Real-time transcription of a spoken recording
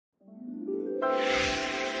Hey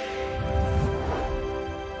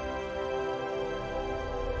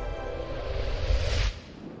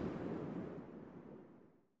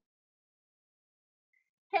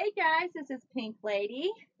guys, this is Pink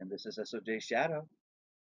Lady. And this is SOJ Shadow.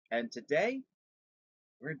 And today,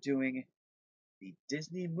 we're doing the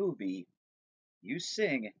Disney movie You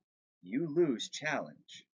Sing, You Lose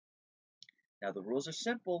challenge. Now, the rules are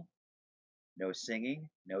simple. No singing,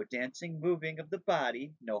 no dancing, moving of the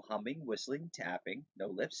body, no humming, whistling, tapping, no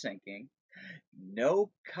lip syncing,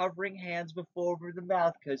 no covering hands before over the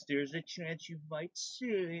mouth because there's a chance you might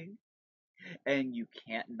sing. And you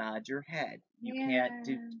can't nod your head. You can't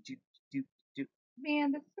do.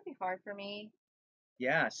 Man, this is gonna be hard for me.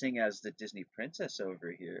 Yeah, sing as the Disney princess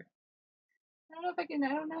over here. I don't know if I can. I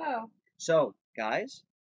don't know. So, guys,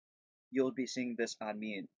 you'll be seeing this on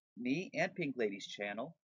me and Pink Lady's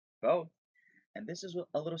channel, both. And this is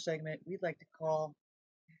a little segment we'd like to call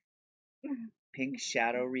Pink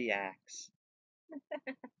Shadow Reacts.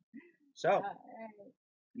 So,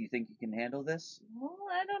 you think you can handle this? Well,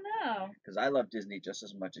 I don't know. Because I love Disney just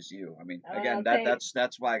as much as you. I mean, again,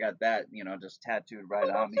 that's why I got that, just tattooed right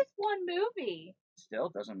on me. It's just one movie. Still,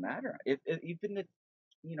 doesn't matter. If even if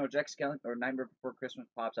Jack Skellington or Nightmare Before Christmas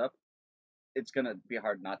pops up, it's gonna be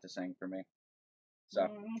hard not to sing for me. So.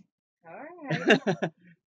 All right.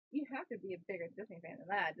 You have to be a bigger Disney fan than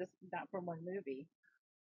that, just not from one movie.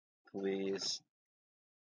 Please.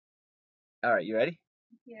 All right, you ready?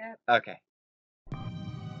 Yeah. Okay.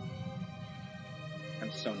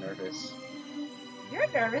 I'm so nervous.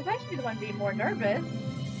 You're nervous. I should be the one being more nervous.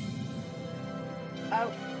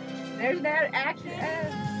 Oh, there's that action.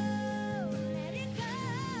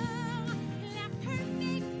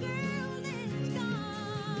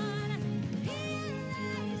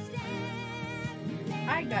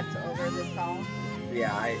 I got so over this song.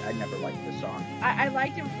 Yeah, I never liked this song. I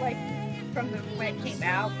liked it from when it came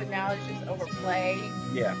out, but now it's just overplayed.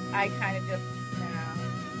 Yeah. I kind of just,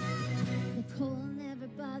 The cold never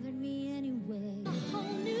bothered me anyway. A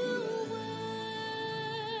whole new world,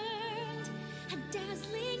 a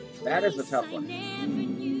dazzling place that is a tough one. I never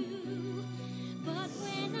knew. But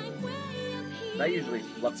when I'm way up here, I usually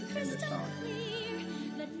love to sing this song.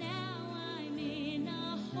 but now I'm in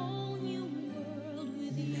a whole new world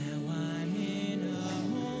with you. Now I'm in a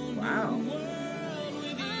whole Wow. new world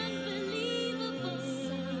with you. Unbelievable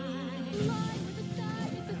sight.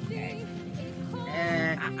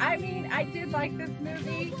 I mean, I did like this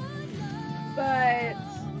movie, but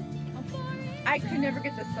I could never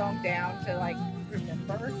get the song down to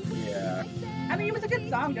remember. Yeah. I mean, it was a good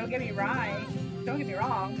song. Don't get me wrong. Don't get me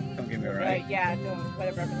wrong. But yeah, doing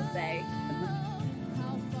whatever I'm gonna say.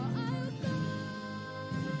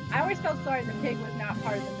 I always felt sorry the pig was not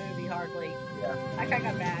part of the movie. Hardly. Yeah. I kind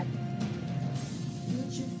of got mad.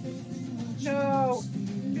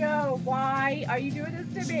 No, why are you doing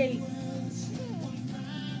this to me?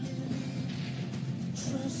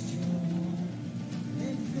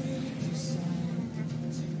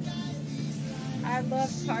 I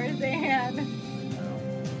love Tarzan.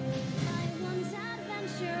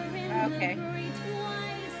 Okay.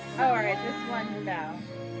 Alright, this one, no.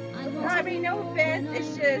 No, I mean, no offense,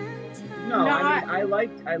 it's just No, not... I mean,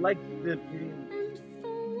 I like the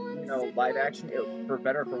live action, for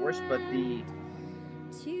better or for worse, but you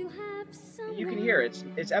can hear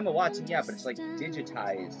it's Emma Watson, yeah, but it's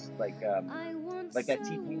digitized, like that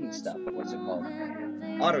TV stuff. What's it called?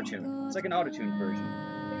 Auto-tune. It's like an auto-tune version.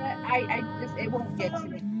 It won't get to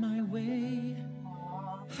me.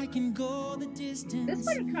 This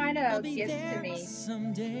one kind of gets to me.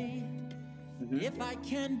 If I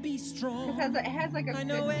can be strong, because it has a good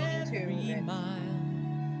meaning to it.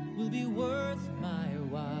 Will be worth my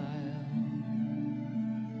while.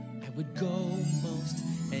 I would go most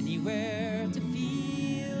anywhere to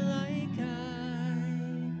feel like I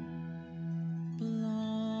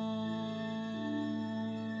belong.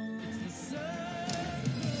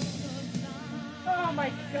 Oh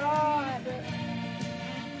my God.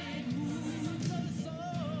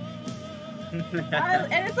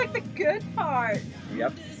 And it's the good part.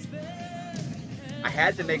 Yep. I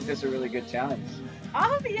had to make this a really good challenge.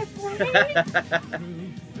 Obviously.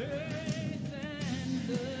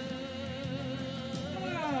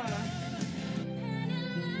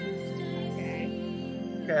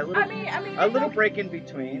 Okay, a little break in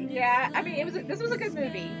between. Yeah, I mean, this was a good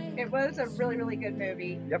movie. It was a really, really good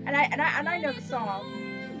movie. Yep. And I know the song.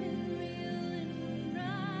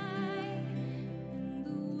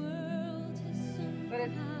 But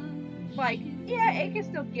it's yeah, it can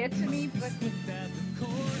still get to me, but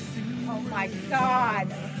oh my God.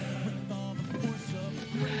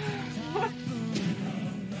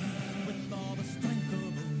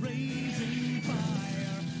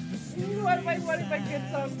 one of my good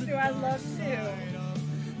songs too. I love too.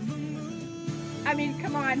 I mean,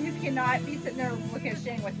 come on, who cannot be sitting there looking at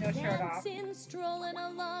Shane with no shirt off? Dancing, strolling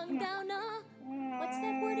along down a, what's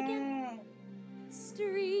that word again?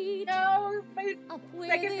 Street. No, my Up where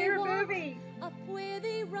second they favorite walk, movie. up where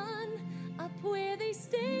they run, up where they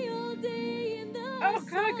stay all day in the Oh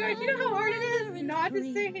God, guys, you know how hard it is not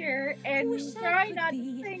to sit here and Wish I try could not to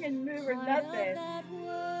be sing and move or part of nothing. that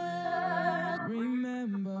world.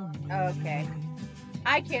 Remember me. Okay.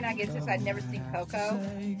 I cannot get this. I've never seen Coco.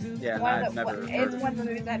 Yeah, One I've of the, never heard it's of one of the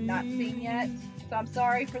movies I've not seen yet. So I'm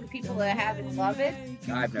sorry for the people that have and love it. it.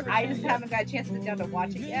 I've never I seen just it. haven't got a chance to sit down to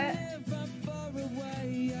watch it yet.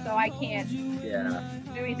 So I can't Yeah.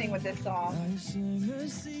 do anything with this song. So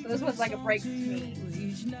this was like a break to me.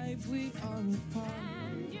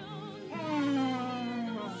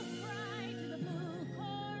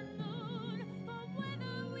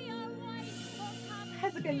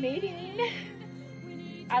 Has a good meeting.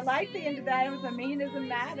 I like the end of that. It was a mean doesn't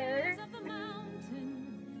matter.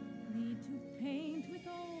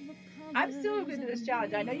 I'm still good to this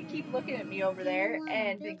challenge. I know you keep looking at me over there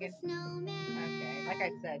and thinking, okay, like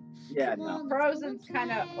I said, Yeah, no. Frozen's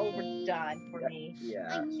kind of overdone for me.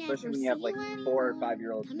 Yeah, especially when you have like 4 or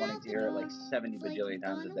 5-year-olds wanting to hear it like 70 bajillion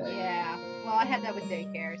times a day. Yeah, well, I had that with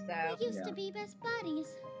daycare, We so. used Yeah. to be best buddies,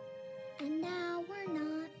 and now we're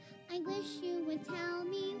not. I wish you would tell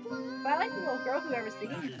me why. But I like the little girl who ever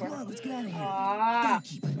singing for Come on, her. let's get out of here. Aww. Gotta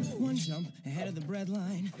keep it. One jump ahead of the bread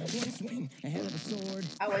line. One swing ahead of the sword.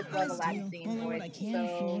 I always love I Aladdin steal singing only what I voice. can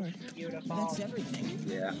So afford. beautiful. That's everything.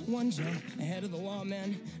 Yeah. One jump ahead of the law,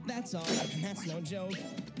 man. That's all, and that's no joke.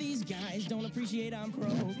 These guys don't appreciate I'm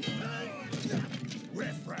broke.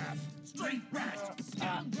 Riff raff, straight rash.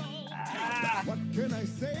 What can I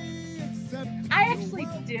say except I actually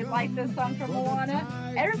did like this song from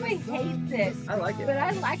Moana. Everybody hates it, I like it. but I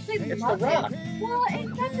actually It's love the rock. it. Well,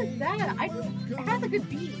 it's not just that. I just, it has a good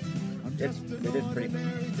beat. It is pretty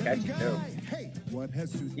catchy too. hey, what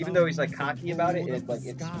has Even though he's like cocky about it, it's like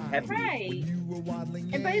it's heavy. Right.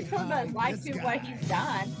 And but he's talking about his life too, what he's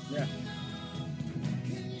done. Yeah.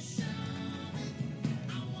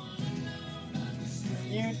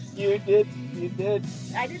 You did.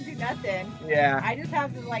 I didn't do nothing. Yeah. I just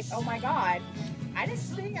have to like, oh my God. I didn't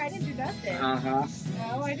sing, I didn't do nothing. Uh-huh.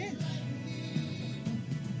 No, I didn't.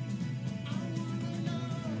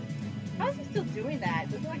 How is he still doing that?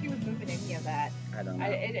 It doesn't look like he was moving any of that. I don't know.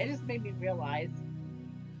 It just made me realize.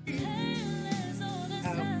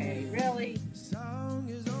 Okay, really?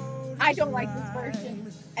 I don't like this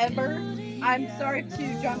version ever. I'm sorry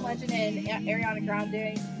to John Legend and Ariana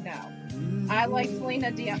Grande. No. I like Celine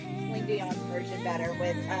Dion's version better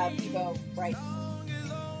with Bebo Bryce.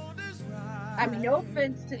 I mean, no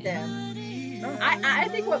offense to them. I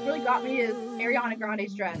think what really got me is Ariana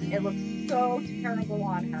Grande's dress. It looks so terrible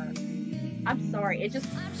on her. I'm sorry. It just...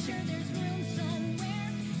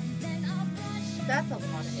 That's a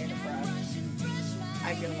lot of airbrush.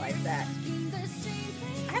 I realize that.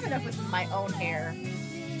 I have enough with my own hair.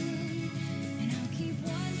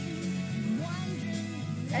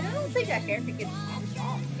 And I don't think that hair could get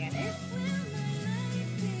off, can it?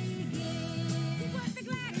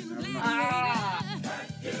 Ah!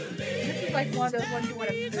 This is like one of those ones you want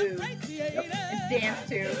to move and dance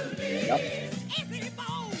to. Yep.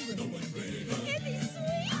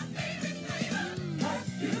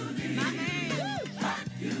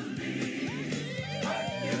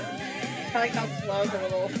 I like how slow the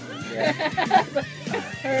little...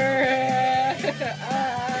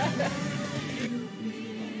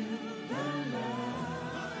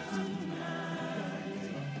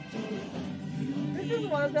 This is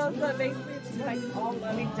one of those that makes me like all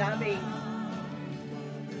lovey-dovey.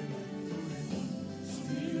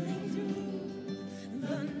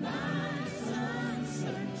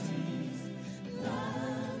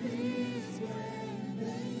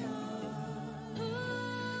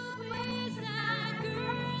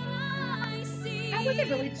 I wasn't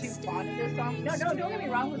really too fond of this song. No, don't get me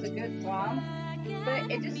wrong, it was a good song,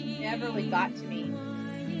 but it just never really got to me.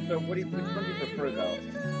 So which one do you prefer though?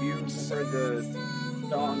 Do you prefer the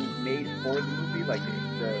song made for the movie, like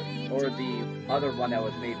or the other one that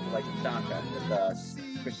was made for like the soundtrack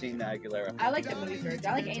with Christina Aguilera? I like the movie version.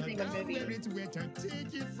 I like anything with movies.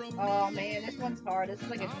 Oh man, this one's hard. This is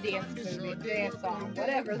like a dance movie, dance song,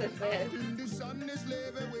 whatever this is.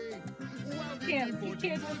 You can't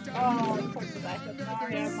just, oh, of course, I'm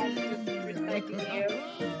sorry, I'm not respecting you.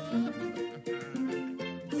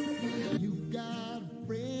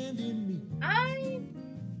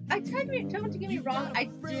 I tried to don't get me wrong, I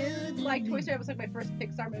did like Toy Story. It was like my first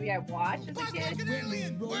Pixar movie I watched as a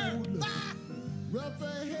kid.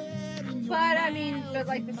 But I mean, but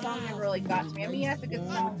like the song never really got to me. I mean, yeah, it's a good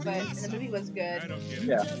song, but the movie was good.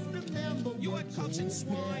 Yeah.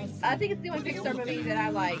 I think it's the only Pixar movie that I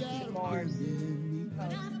like the more.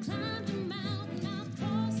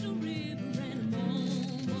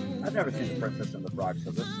 I've never seen The Princess and the Frog,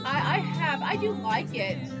 so this is... I have. I do like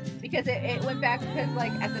it because it went back because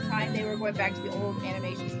like at the time they were going back to the old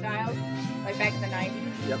animation styles, like back in the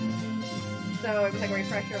 90s. Yep. So it was like a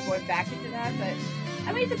refresher of going back into that. But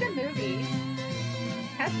I mean, it's a good movie.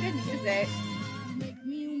 Has good music.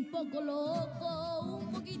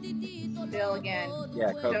 Bill again.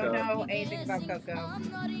 Yeah, Coco. Don't know anything about Coco.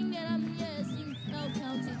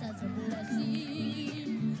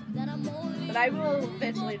 But I will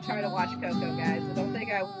eventually try to watch Coco, guys. I don't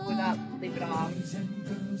think I would not leave it off.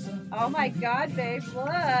 Oh my god, babe,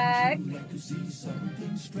 look! This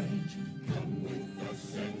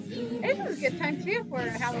is a good time too for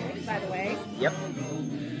Halloween, by the way. Yep.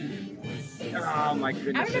 Oh my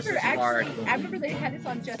goodness, this is hard. I remember they had this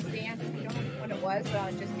on Just Dance. I don't know when it was, but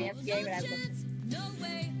on Just Dance game, and I looked.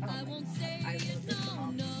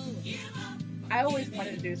 I always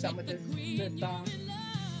wanted to do something with this song.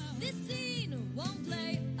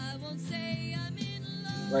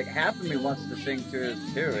 Like, half of me wants to sing to this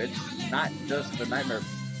too. It's not just the Nightmare,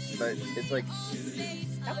 but it's like...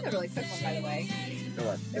 That was a really quick one, by the way. The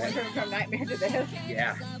what? It went from Nightmare to this.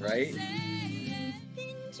 Yeah, right?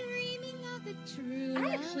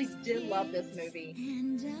 I actually did love this movie.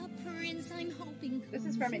 This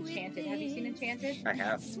is from Enchanted. Have you seen Enchanted? I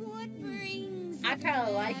have. I kind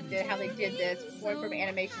of liked it, how they did this, going from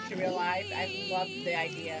animation to real life. I loved the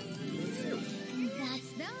idea. That's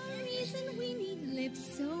the reason we need lips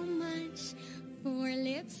so much. For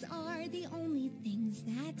lips are the only things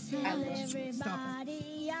that tell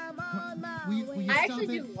everybody I'm on my way. I actually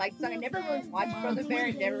do like the song. I never really watched Brother Bear.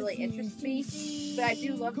 It never really interests me. But I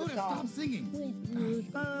do love the song. I've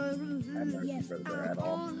never seen Brother Bear at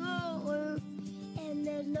all.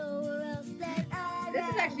 This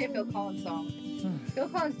is actually a Phil Collins song. Phil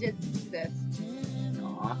Collins did this.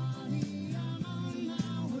 Aww.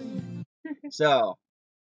 So,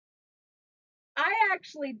 I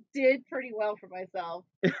actually did pretty well for myself.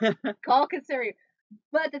 Call considering.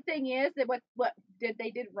 But the thing is that what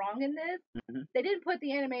they did wrong in this, they didn't put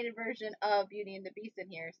the animated version of Beauty and the Beast in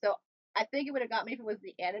here. So I think it would have got me if it was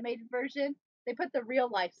the animated version. They put the real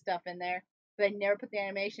life stuff in there, but they never put the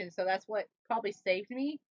animation. So that's what probably saved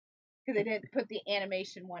me, because they didn't put the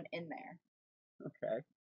animation one in there. okay.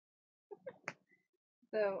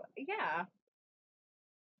 So yeah.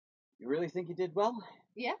 You really think you did well?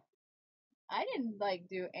 Yeah. I didn't like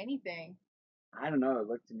do anything. I don't know. It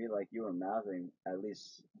looked to me like you were mouthing at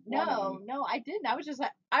least one of them. No, I didn't. I was just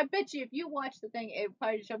like, I bet you if you watch the thing, it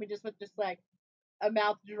probably showed me just like a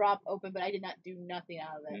mouth drop open, but I did not do nothing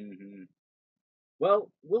out of it. Mm-hmm. Well,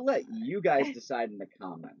 we'll let you guys decide in the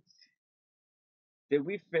comments. Did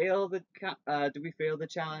we fail the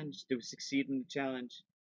challenge? Did we succeed in the challenge?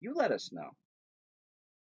 You let us know.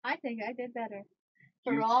 I think I did better.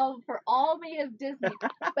 For all me of Disney.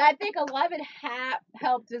 But I think a lot of it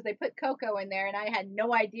helped is they put Coco in there, and I had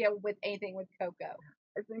no idea with anything with Coco.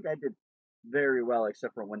 I think I did very well,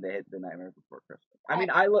 except for when they hit The Nightmare Before Christmas. I mean,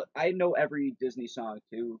 I know every Disney song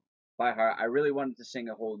too by heart. I really wanted to sing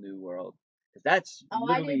A Whole New World, because that's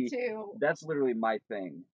I did too. That's literally my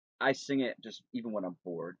thing. I sing it just even when I'm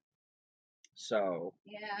bored. So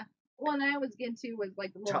yeah. Well, and I was getting to was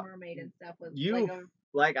like the Little Mermaid and stuff. Was I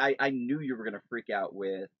knew you were gonna freak out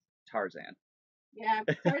with Tarzan. Yeah,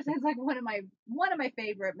 Tarzan's like one of my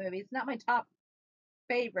favorite movies. Not my top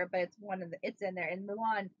favorite, but it's it's in there. And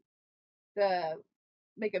Mulan, the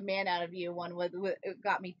Make a Man Out of You one it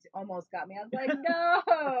almost got me. I was like,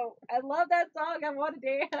 no, I love that song. I want to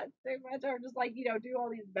dance so much, or just like do all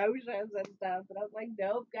these motions and stuff. But I was like,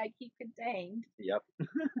 nope, gotta keep contained. Yep.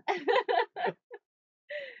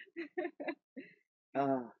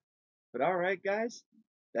 But all right, guys,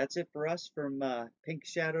 that's it for us from Pink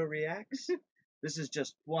Shadow Reacts. This is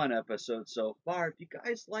just one episode so far. If you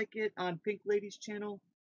guys like it on Pink Lady's channel,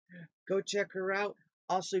 go check her out.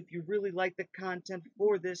 Also, if you really like the content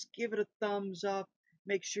for this, give it a thumbs up.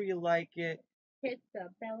 Make sure you like it. Hit the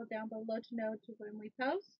bell down below to know when we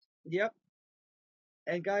post. Yep.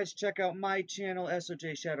 And guys, check out my channel,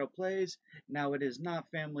 SOJ Shadow Plays. Now, it is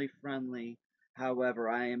not family friendly. However,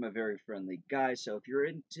 I am a very friendly guy, so if you're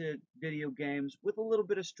into video games with a little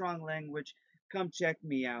bit of strong language, come check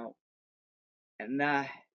me out. And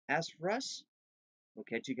as for us, we'll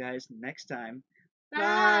catch you guys next time.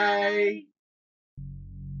 Bye.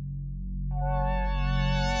 Bye.